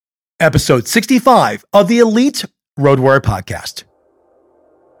episode 65 of the Elite Road Warrior Podcast.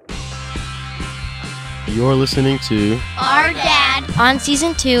 You're listening to Our Dad on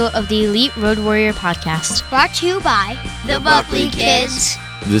season 2 of the Elite Road Warrior Podcast. brought to you by the Buckley Kids.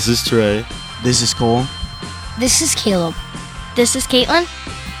 This is Trey. This is Cole. This is Caleb. This is Caitlin.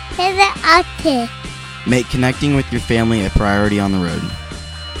 This is Octave. Make connecting with your family a priority on the road.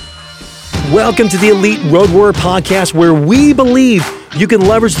 Welcome to the Elite Road Warrior Podcast, where we believe you can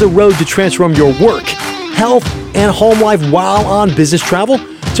leverage the road to transform your work, health, and home life while on business travel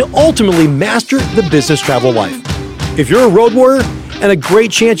to ultimately master the business travel life. If you're a road warrior and a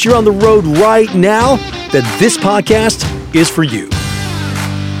great chance you're on the road right now, then this podcast is for you.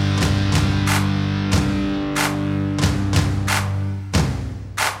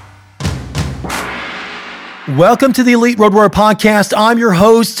 Welcome to the Elite Road Warrior Podcast. I'm your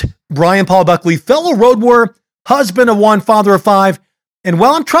host, Brian Paul Buckley, fellow road warrior, husband of one, father of five. And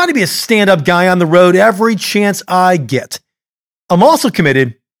while I'm trying to be a stand-up guy on the road every chance I get, I'm also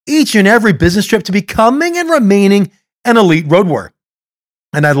committed each and every business trip to becoming and remaining an elite road warrior.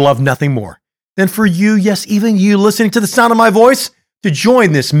 And I'd love nothing more than for you, yes, even you listening to the sound of my voice, to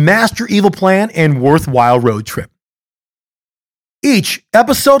join this master evil plan and worthwhile road trip. Each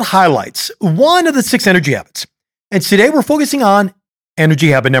episode highlights one of the 6 energy habits. And today we're focusing on energy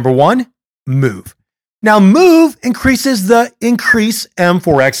habit number 1, move. Now, move increases the increase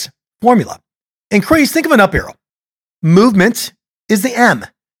M4X formula. Increase, think of an up arrow. Movement is the M.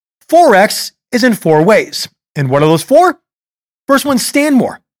 4X is in 4 ways. And what are those 4? First one, stand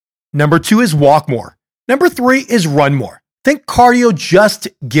more. Number 2 is walk more. Number 3 is run more. Think cardio, just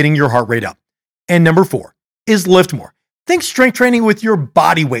getting your heart rate up. And number 4 is lift more. Think strength training with your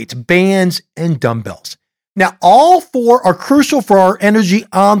body weights, bands, and dumbbells. Now, all 4 are crucial for our energy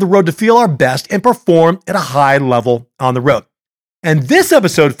on the road to feel our best and perform at a high level on the road. And this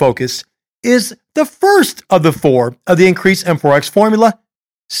episode focus is the first of the 4 of the increase M4X formula,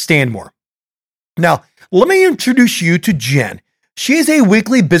 stand more. Now, let me introduce you to Jen. She is a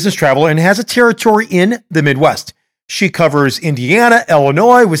weekly business traveler and has a territory in the Midwest. She covers Indiana,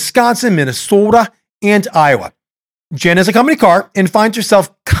 Illinois, Wisconsin, Minnesota, and Iowa. Jen has a company car and finds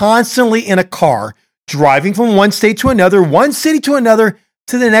herself constantly in a car, driving from one state to another, one city to another,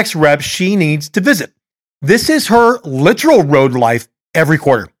 to the next rep she needs to visit. This is her literal road life every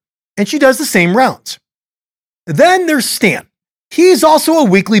quarter, and she does the same rounds. Then there's Stan. He's also a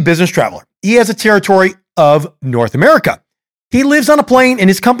weekly business traveler. He has a territory of North America. He lives on a plane, and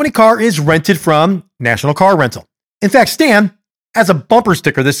his company car is rented from National Car Rental. In fact, Stan has a bumper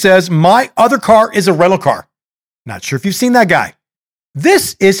sticker that says, "My other car is a rental car." Not sure if you've seen that guy.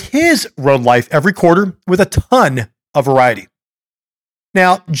 This is his road life every quarter with a ton of variety.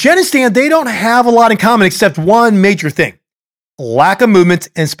 Now, Jen and Stan, they don't have a lot in common except one major thing: lack of movement,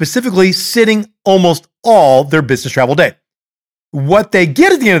 and specifically sitting almost all their business travel day. What they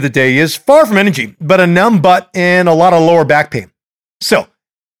get at the end of the day is far from energy, but a numb butt and a lot of lower back pain. So,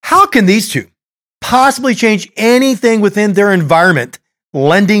 how can these two possibly change anything within their environment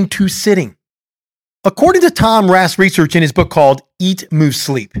lending to sitting? According to Tom Rath's research in his book called Eat, Move,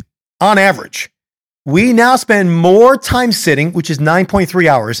 Sleep, on average, we now spend more time sitting, which is 9.3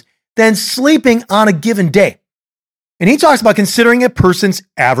 hours, than sleeping on a given day. And he talks about considering a person's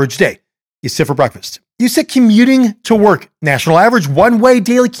average day. You sit for breakfast. You sit commuting to work. National average one-way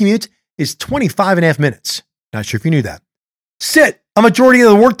daily commute is 25 and a half minutes. Not sure if you knew that. Sit a majority of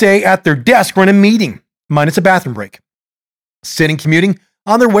the workday at their desk or in a meeting, minus a bathroom break. Sitting commuting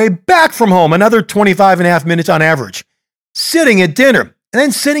on their way back from home, another 25 and a half minutes on average. Sitting at dinner, and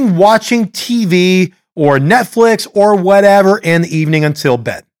then sitting watching TV or Netflix or whatever in the evening until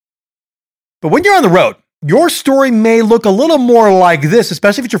bed. But when you're on the road, your story may look a little more like this,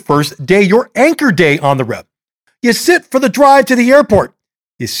 especially if it's your first day, your anchor day on the road. You sit for the drive to the airport.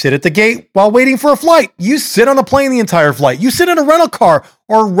 You sit at the gate while waiting for a flight. You sit on a plane the entire flight. You sit in a rental car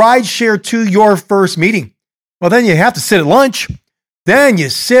or ride share to your first meeting. Well, then you have to sit at lunch. Then you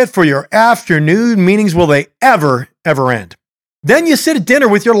sit for your afternoon meetings. Will they ever end? Then you sit at dinner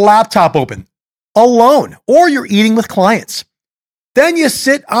with your laptop open, alone, or you're eating with clients. Then you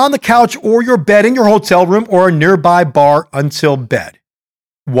sit on the couch or your bed in your hotel room or a nearby bar until bed.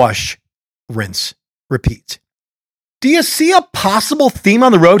 Wash, rinse, repeat. Do you see a possible theme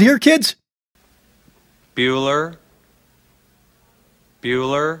on the road here, kids? Bueller.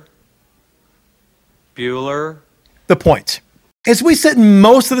 The point is we sit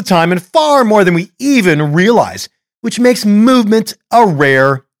most of the time and far more than we even realize, which makes movement a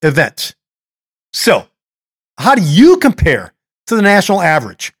rare event. So, how do you compare to the national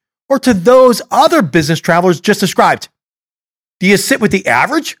average or to those other business travelers just described? Do you sit with the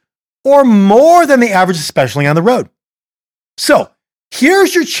average or more than the average, especially on the road. So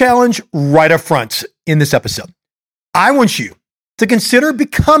here's your challenge right up front in this episode. I want you to consider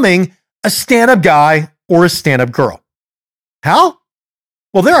becoming a stand-up guy or a stand-up girl. How?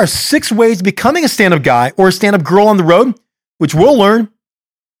 Well, there are 6 ways to becoming a stand-up guy or a stand-up girl on the road, which we'll learn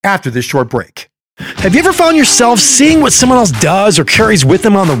after this short break. Have you ever found yourself seeing what someone else does or carries with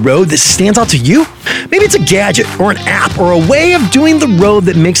them on the road that stands out to you? Maybe it's a gadget or an app or a way of doing the road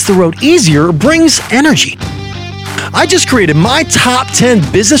that makes the road easier or brings energy. I just created my top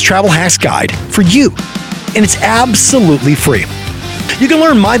 10 business travel hacks guide for you, and it's absolutely free. You can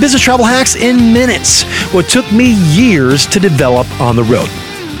learn my business travel hacks in minutes, what took me years to develop on the road.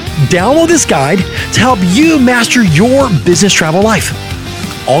 Download this guide to help you master your business travel life.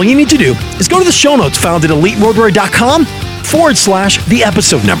 All you need to do is go to the show notes found at eliteroadwarrior.com/the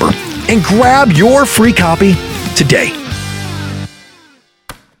episode number and grab your free copy today.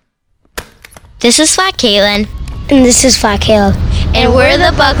 This is Flat Caitlin, And this is Flat Caleb. and we're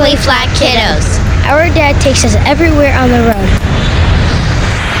the Buckley Flat Kiddos. Our dad takes us everywhere on the road.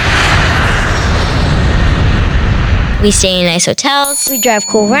 We stay in nice hotels, We drive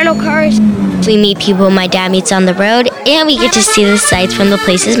cool rental cars. we meet people my dad meets on the road, and we get to see the sights from the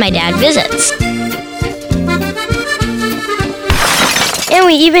places my dad visits. And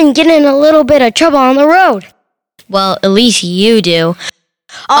we even get in a little bit of trouble on the road. Well, at least you do.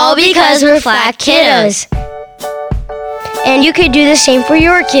 All because we're Flat Kiddos. And you could do the same for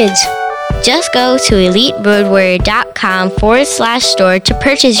your kids. Just go to eliteroadwarrior.com/store to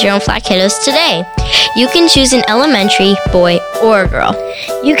purchase your own Flat Kiddos today. You can choose an elementary, boy, or girl.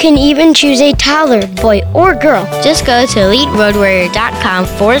 You can even choose a toddler, boy or girl. Just go to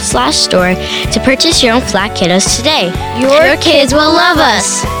eliteroadwarrior.com/store to purchase your own Flat Kiddos today. Your kids will love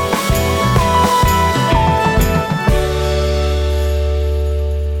us.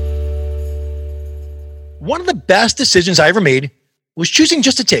 One of the best decisions I ever made was choosing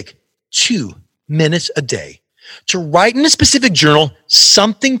just to take 2 minutes a day to write in a specific journal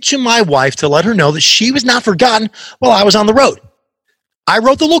something to my wife to let her know that she was not forgotten while I was on the road. I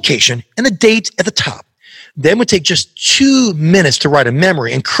wrote the location and the date at the top, then would take just 2 minutes to write a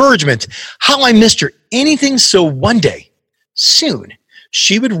memory, encouragement, how I missed her, anything, so one day, soon,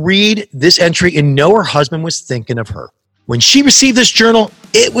 she would read this entry and know her husband was thinking of her. When she received this journal,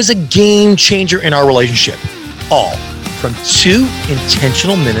 it was a game changer in our relationship, all from 2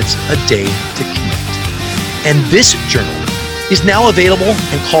 intentional minutes a day to connect. And this journal is now available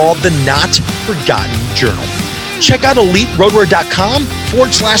and called the Not Forgotten Journal. Check out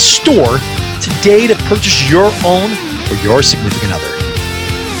eliteroadwarrior.com/store today to purchase your own or your significant other.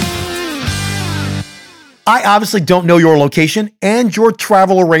 I obviously don't know your location and your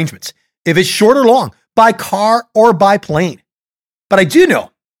travel arrangements, if it's short or long, by car or by plane. But I do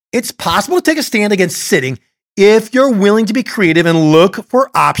know it's possible to take a stand against sitting if you're willing to be creative and look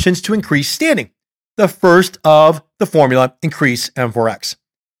for options to increase standing. The first of the formula, increase M4X.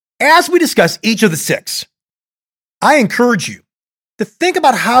 As we discuss each of the 6, I encourage you to think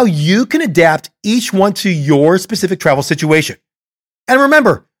about how you can adapt each one to your specific travel situation. And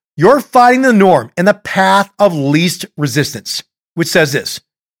remember, you're fighting the norm and the path of least resistance, which says this: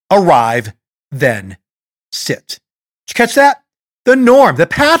 arrive, then sit. Did you catch that? The norm, the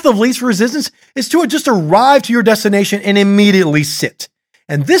path of least resistance, is to just arrive to your destination and immediately sit.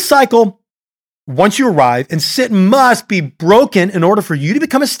 And this cycle, once you arrive and sit, must be broken in order for you to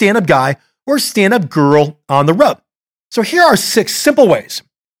become a stand-up guy or stand-up girl on the road. So here are 6 simple ways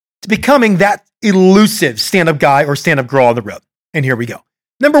to becoming that elusive stand-up guy or stand-up girl on the road. And here we go.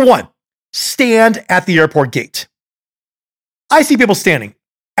 Number 1, stand at the airport gate. I see people standing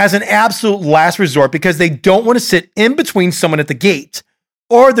as an absolute last resort because they don't want to sit in between someone at the gate,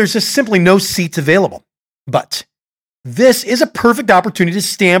 or there's just simply no seats available. But this is a perfect opportunity to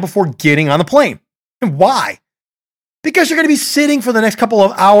stand before getting on the plane. And why? Because you're going to be sitting for the next couple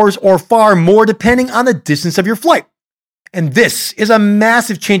of hours or far more, depending on the distance of your flight. And this is a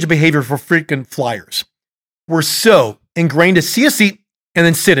massive change of behavior for frequent flyers. We're so ingrained to see a seat and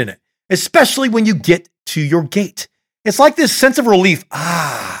then sit in it, especially when you get to your gate. It's like this sense of relief.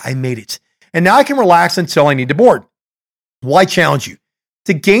 I made it. And now I can relax until I need to board. Well, I challenge you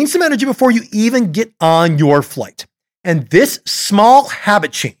to gain some energy before you even get on your flight. And this small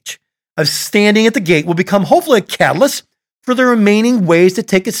habit change of standing at the gate will become hopefully a catalyst for the remaining ways to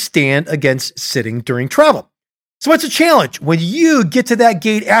take a stand against sitting during travel. So it's a challenge. When you get to that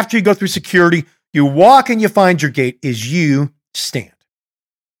gate after you go through security, you walk and you find your gate is you stand.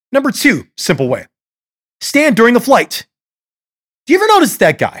 Number 2, simple way. Stand during the flight. Do you ever notice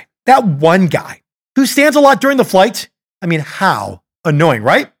that guy, that one guy who stands a lot during the flight? I mean, how annoying,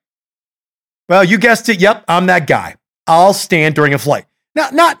 right? Well, you guessed it. Yep, I'm that guy. I'll stand during a flight. Now,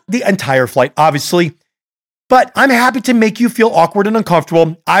 not the entire flight, obviously, but I'm happy to make you feel awkward and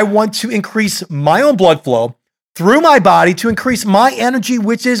uncomfortable. I want to increase my own blood flow through my body to increase my energy,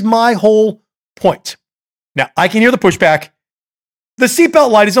 which is my whole point. Now, I can hear the pushback. The seatbelt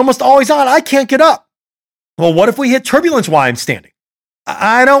light is almost always on. I can't get up. Well, what if we hit turbulence while I'm standing?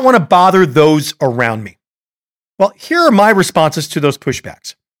 I don't want to bother those around me. Well, here are my responses to those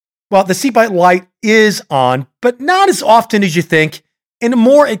pushbacks. Well, the seatbelt light is on, but not as often as you think, and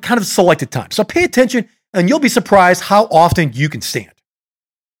more at kind of selected times. So pay attention, and you'll be surprised how often you can stand.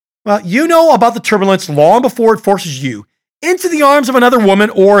 Well, you know about the turbulence long before it forces you into the arms of another woman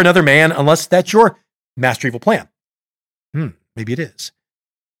or another man, unless that's your master evil plan. Maybe it is.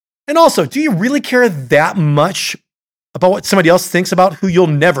 And also, do you really care that much about what somebody else thinks about who you'll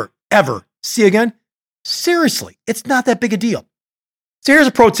never, ever see again? Seriously, it's not that big a deal. So here's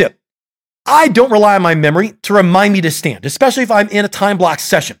a pro tip. I don't rely on my memory to remind me to stand, especially if I'm in a time block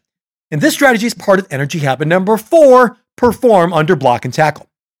session. And this strategy is part of energy habit number 4, perform under block and tackle.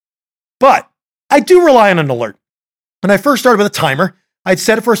 But I do rely on an alert. When I first started with a timer, I'd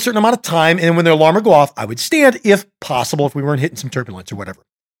set it for a certain amount of time, and when the alarm would go off, I would stand if possible, if we weren't hitting some turbulence or whatever.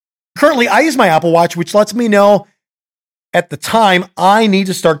 Currently, I use my Apple Watch, which lets me know at the time I need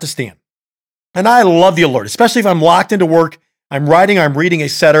to start to stand. And I love the alert, especially if I'm locked into work, I'm writing, I'm reading,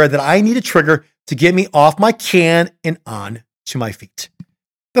 etc., that I need a trigger to get me off my can and on to my feet.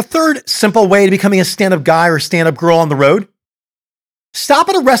 The third simple way to becoming a stand-up guy or stand-up girl on the road, stop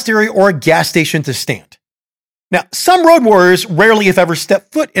at a rest area or a gas station to stand. Now, some road warriors rarely, if ever,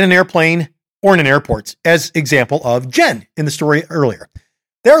 step foot in an airplane or in an airport, as example of Jen in the story earlier.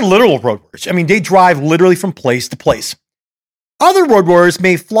 They're literal road warriors. I mean, they drive literally from place to place. Other road warriors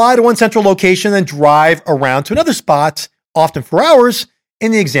may fly to one central location and drive around to another spot, often for hours,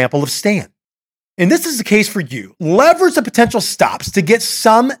 in the example of Stan. And this is the case for you. Leverage the potential stops to get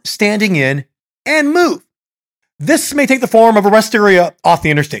some standing in and move. This may take the form of a rest area off the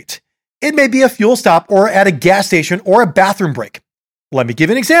interstate. It may be a fuel stop or at a gas station or a bathroom break. Let me give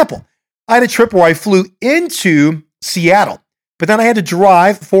you an example. I had a trip where I flew into Seattle, but then I had to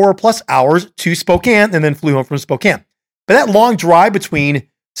drive 4+ hours to Spokane and then flew home from Spokane. But that long drive between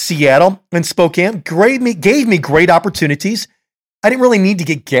Seattle and Spokane gave me great opportunities. I didn't really need to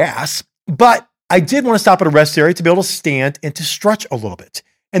get gas, but I did want to stop at a rest area to be able to stand and to stretch a little bit.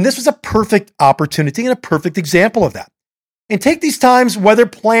 And this was a perfect opportunity and a perfect example of that. And take these times, whether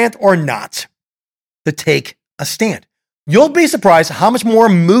planned or not, to take a stand. You'll be surprised how much more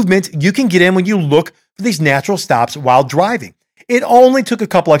movement you can get in when you look for these natural stops while driving. It only took a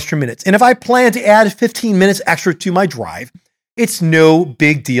couple extra minutes. And if I plan to add 15 minutes extra to my drive, it's no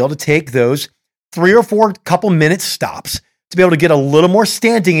big deal to take those 3 or 4 couple minute stops to be able to get a little more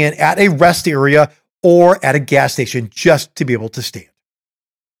standing in at a rest area or at a gas station just to be able to stand.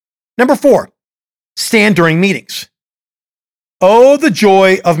 Number 4, stand during meetings. Oh, the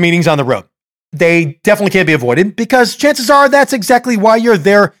joy of meetings on the road. They definitely can't be avoided because chances are that's exactly why you're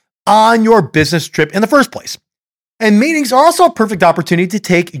there on your business trip in the first place. And meetings are also a perfect opportunity to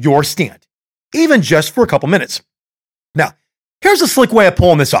take your stand, even just for a couple minutes. Now, here's a slick way of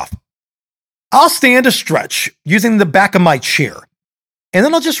pulling this off. I'll stand to stretch using the back of my chair, and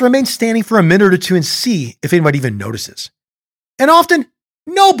then I'll just remain standing for a minute or two and see if anybody even notices. And often,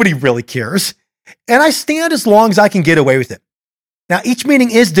 nobody really cares, and I stand as long as I can get away with it. Now, each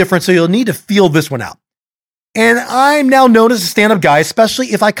meeting is different, so you'll need to feel this one out. And I'm now known as a stand-up guy, especially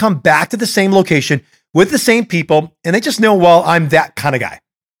if I come back to the same location with the same people, and they just know, well, I'm that kind of guy.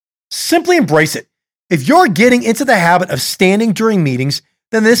 Simply embrace it. If you're getting into the habit of standing during meetings,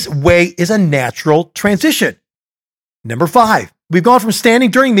 then this way is a natural transition. Number 5, we've gone from standing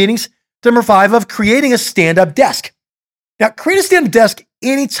during meetings to number 5 of creating a stand-up desk. Now, create a stand-up desk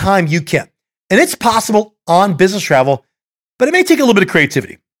anytime you can, and it's possible on business travel, but it may take a little bit of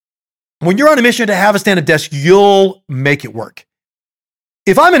creativity. When you're on a mission to have a stand-up desk, you'll make it work.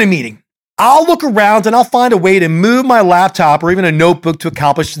 If I'm in a meeting, I'll look around and I'll find a way to move my laptop or even a notebook to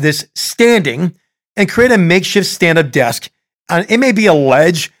accomplish this standing and create a makeshift stand-up desk. It may be a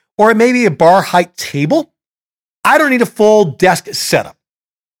ledge or it may be a bar height table. I don't need a full desk setup,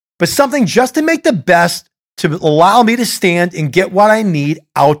 but something just to make the best to allow me to stand and get what I need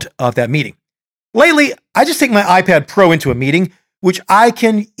out of that meeting. Lately, I just take my iPad Pro into a meeting, which I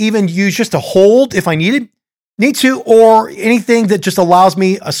can even use just to hold if I need to, or anything that just allows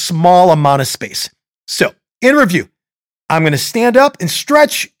me a small amount of space. So, in review, I'm going to stand up and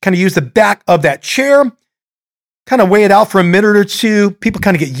stretch, kind of use the back of that chair, kind of weigh it out for a minute or two. People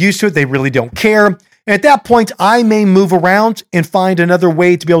kind of get used to it. They really don't care. And at that point, I may move around and find another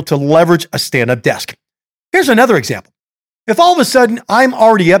way to be able to leverage a stand-up desk. Here's another example. If all of a sudden I'm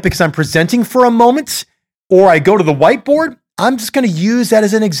already up because I'm presenting for a moment, or I go to the whiteboard, I'm just going to use that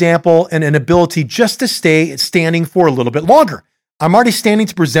as an example and an ability just to stay standing for a little bit longer. I'm already standing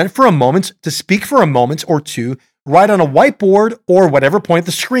to present for a moment, to speak for a moment or two, write on a whiteboard or whatever point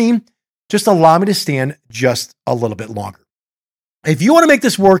the screen. Just allow me to stand just a little bit longer. If you want to make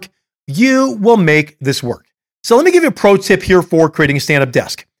this work, you will make this work. So let me give you a pro tip here for creating a stand-up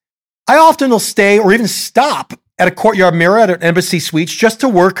desk. I often will stay or even stop at a Courtyard Marriott or Embassy Suites just to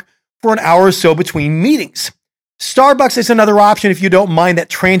work for an hour or so between meetings. Starbucks is another option if you don't mind that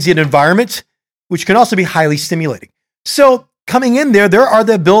transient environment, which can also be highly stimulating. So coming in there are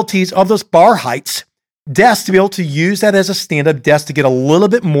the abilities of those bar heights desks to be able to use that as a stand-up desk to get a little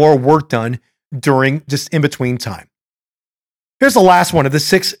bit more work done during just in between time. Here's the last one of the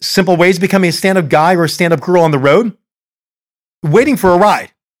 6 simple ways of becoming a stand-up guy or a stand-up girl on the road. Waiting for a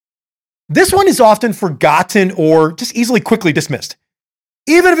ride. This one is often forgotten or just quickly dismissed.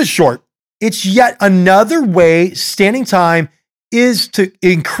 Even if it's short, it's yet another way standing time is to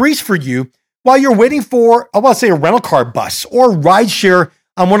increase for you while you're waiting for, I want to say, a rental car bus or ride share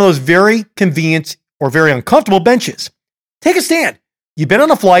on one of those very convenient or very uncomfortable benches. Take a stand. You've been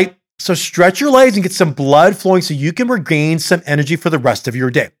on a flight, so stretch your legs and get some blood flowing so you can regain some energy for the rest of your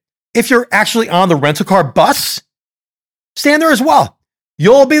day. If you're actually on the rental car bus, stand there as well.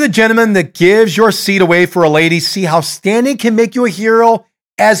 You'll be the gentleman that gives your seat away for a lady. See how standing can make you a hero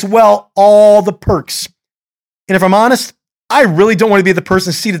as well, all the perks. And if I'm honest, I really don't want to be the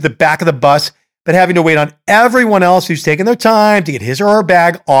person seated at the back of the bus, but having to wait on everyone else who's taking their time to get his or her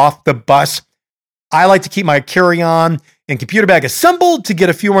bag off the bus. I like to keep my carry-on and computer bag assembled to get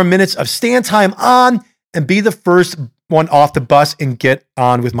a few more minutes of stand time on and be the first one off the bus and get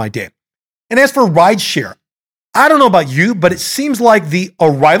on with my day. And as for rideshare, I don't know about you, but it seems like the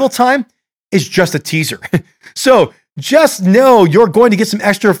arrival time is just a teaser. So just know you're going to get some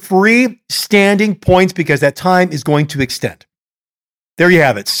extra free standing points because that time is going to extend. There you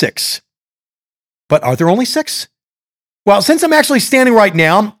have it, 6. But are there only 6? Well, since I'm actually standing right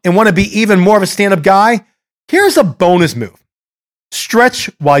now and want to be even more of a stand-up guy, here's a bonus move. Stretch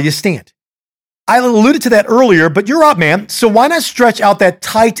while you stand. I alluded to that earlier, but you're up, man. So why not stretch out that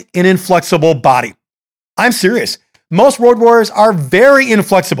tight and inflexible body? I'm serious. Most road warriors are very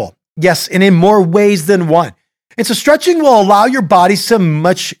inflexible. Yes, and in more ways than one. And so stretching will allow your body some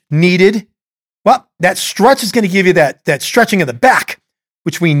much needed, that stretch is going to give you that stretching of the back,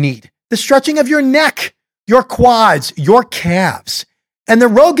 which we need. The stretching of your neck, your quads, your calves. And the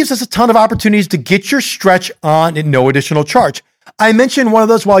road gives us a ton of opportunities to get your stretch on at no additional charge. I mentioned one of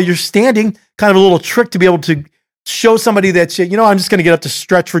those while you're standing, kind of a little trick to be able to show somebody that, I'm just going to get up to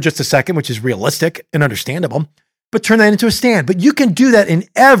stretch for just a second, which is realistic and understandable, but turn that into a stand. But you can do that in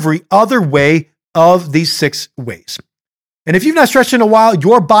every other way of these 6 ways. And if you've not stretched in a while,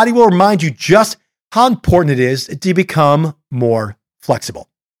 your body will remind you just how important it is to become more flexible.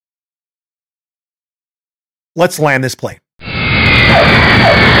 Let's land this plane.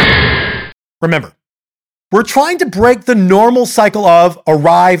 Remember, we're trying to break the normal cycle of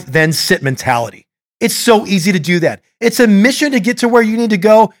arrive, then sit mentality. It's so easy to do that. It's a mission to get to where you need to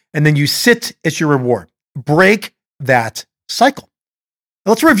go, and then you sit as your reward. Break that cycle.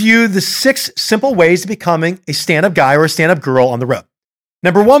 Now let's review the 6 simple ways to becoming a stand-up guy or a stand-up girl on the road.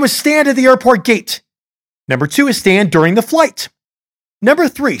 Number 1 was stand at the airport gate. Number 2 is stand during the flight. Number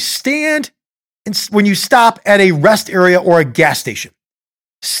 3, stand when you stop at a rest area or a gas station.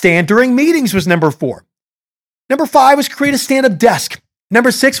 Stand during meetings was number 4. Number 5 was create a stand-up desk. Number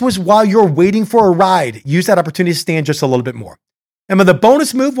 6 was while you're waiting for a ride, use that opportunity to stand just a little bit more. And the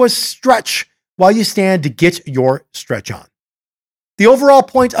bonus move was stretch while you stand to get your stretch on. The overall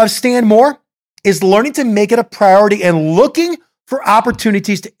point of Stand More is learning to make it a priority and looking for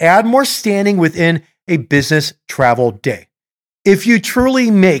opportunities to add more standing within a business travel day. If you truly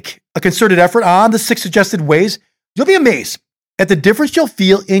make a concerted effort on the 6 suggested ways, you'll be amazed at the difference you'll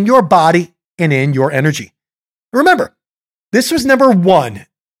feel in your body and in your energy. Remember, this was number 1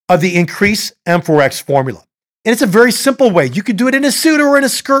 of the Increase M4X formula. And it's a very simple way. You can do it in a suit or in a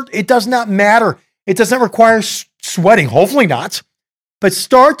skirt. It does not matter. It doesn't require sweating. Hopefully not. But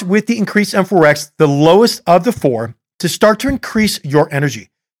start with the Increase M4X, the lowest of the 4, to start to increase your energy.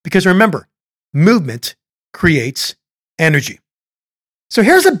 Because remember, movement creates energy. So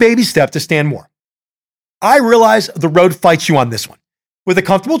here's a baby step to Stand More. I realize the road fights you on this one. With a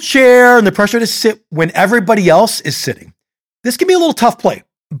comfortable chair and the pressure to sit when everybody else is sitting, this can be a little tough play,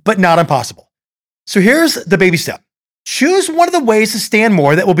 but not impossible. So here's the baby step. Choose one of the ways to stand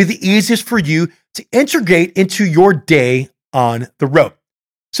more that will be the easiest for you to integrate into your day on the road.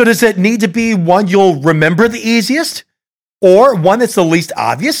 So does it need to be one you'll remember the easiest or one that's the least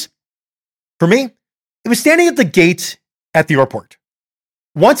obvious? For me, it was standing at the gate at the airport.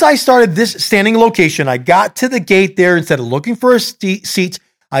 Once I started this standing location, I got to the gate there. Instead of looking for a seat,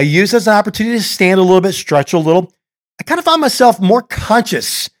 I used it as an opportunity to stand a little bit, stretch a little. I kind of found myself more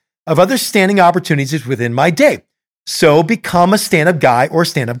conscious of other standing opportunities within my day. So become a stand-up guy or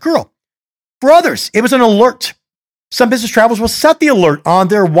stand-up girl. For others, it was an alert. Some business travelers will set the alert on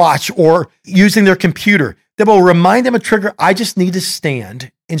their watch or using their computer that will remind them a trigger. I just need to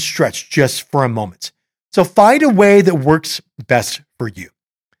stand and stretch just for a moment. So find a way that works best for you.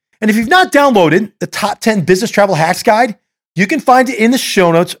 And if you've not downloaded the Top 10 Business Travel Hacks Guide, you can find it in the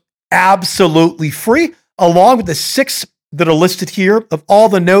show notes absolutely free, along with the 6 that are listed here of all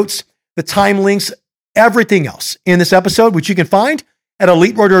the notes, the time links, everything else in this episode, which you can find at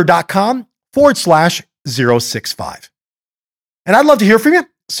eliteroadwear.com/065. And I'd love to hear from you,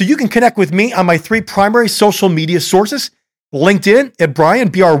 so you can connect with me on my 3 primary social media sources: LinkedIn at Brian,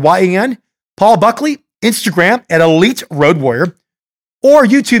 B-R-Y-A-N, Paul Buckley, Instagram at Elite Road Warrior, or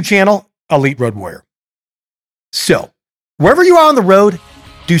YouTube channel, Elite Road Warrior. So, wherever you are on the road,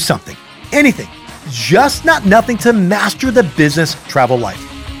 do something, anything, just not nothing to master the business travel life.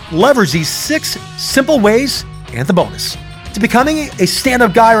 Leverage these 6 simple ways and the bonus to becoming a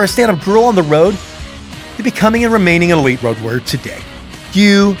stand-up guy or a stand-up girl on the road, to becoming and remaining an elite road warrior today.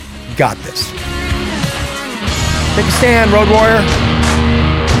 You got this. Take a stand, road warrior.